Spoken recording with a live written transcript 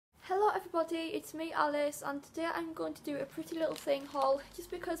Hello everybody, it's me Alice, and today I'm going to do a Pretty Little Thing haul just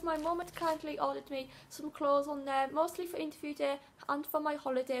because my mum had kindly ordered me some clothes on there, mostly for interview day and for my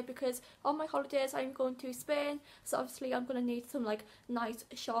holiday, because on my holidays I'm going to Spain, so obviously I'm going to need some like nice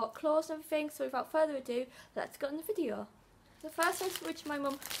short clothes and everything. So without further ado, let's get on the video. The first thing which my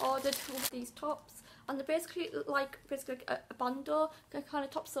mum ordered was these tops, and they're basically like a bandeau kind of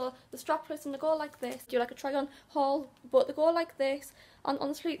top. So the strapless, and they go like this. Do like a try on haul, but they go like this, and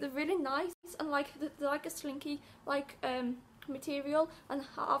honestly they're really nice, and like they're like a slinky like material, and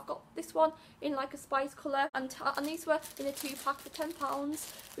I've got this one in like a spice colour, and these were in a 2-pack for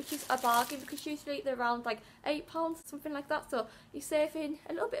 £10, which is a bargain because usually they're around like £8, something like that, so you're saving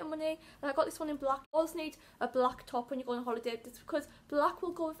a little bit of money. And I got this one in black. You always need a black top when you go on holiday, just because black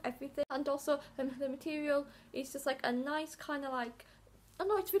will go with everything, and also the material is just like a nice kind of like, I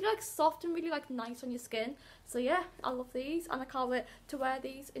don't know, it's really like soft and really like nice on your skin. So yeah, I love these, and I can't wait to wear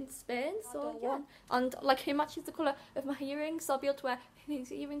these in Spain. So yeah, and like it matches the colour of my earrings, so I'll be able to wear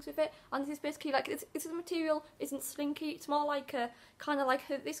these earrings with it. And this is basically like, this material isn't slinky, it's more like a kind of like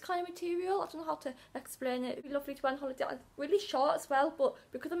this kind of material. I don't know how to explain it. It'd be lovely to wear on holiday. Really short as well, but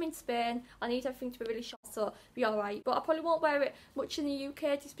because I'm in Spain I need everything to be really short, so be alright. But I probably won't wear it much in the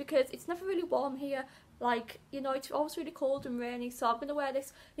UK just because it's never really warm here. Like, you know, it's always really cold and rainy, so I'm going to wear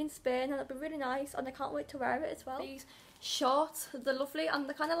this in Spain and it'll be really nice, and I can't wait to wear it as well. These shorts, they're lovely, and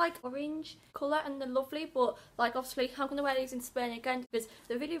they're kind of like orange colour, and they're lovely, but like obviously I'm going to wear these in Spain again because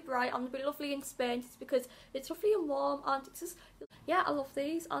they're really bright and they'll be lovely in Spain just because it's lovely and warm, and it's just, yeah, I love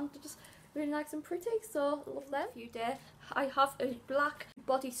these, and they're just really nice and pretty, so I love them. A few days I have a black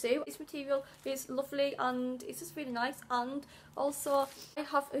bodysuit. This material is lovely and it's just really nice, and also I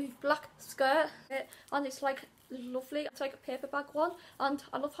have a black skirt, and it's like lovely. It's like a paper bag one, and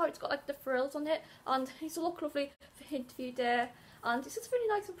I love how it's got like the frills on it, and it's look lovely for interview day, and it's just really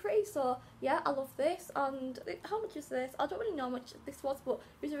nice and pretty. So yeah, I love this. And how much is this? I don't really know how much this was, but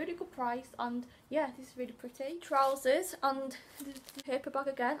it was a really good price, and yeah, this is really pretty. Trousers and the paper bag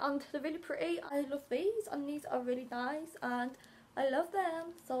again, and they're really pretty. I love these, and these are really nice, and I love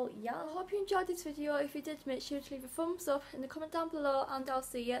them. So yeah, I hope you enjoyed this video. If you did, make sure to leave a thumbs up in the comment down below, and I'll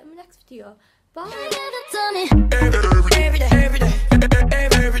see you in my next video. Bye.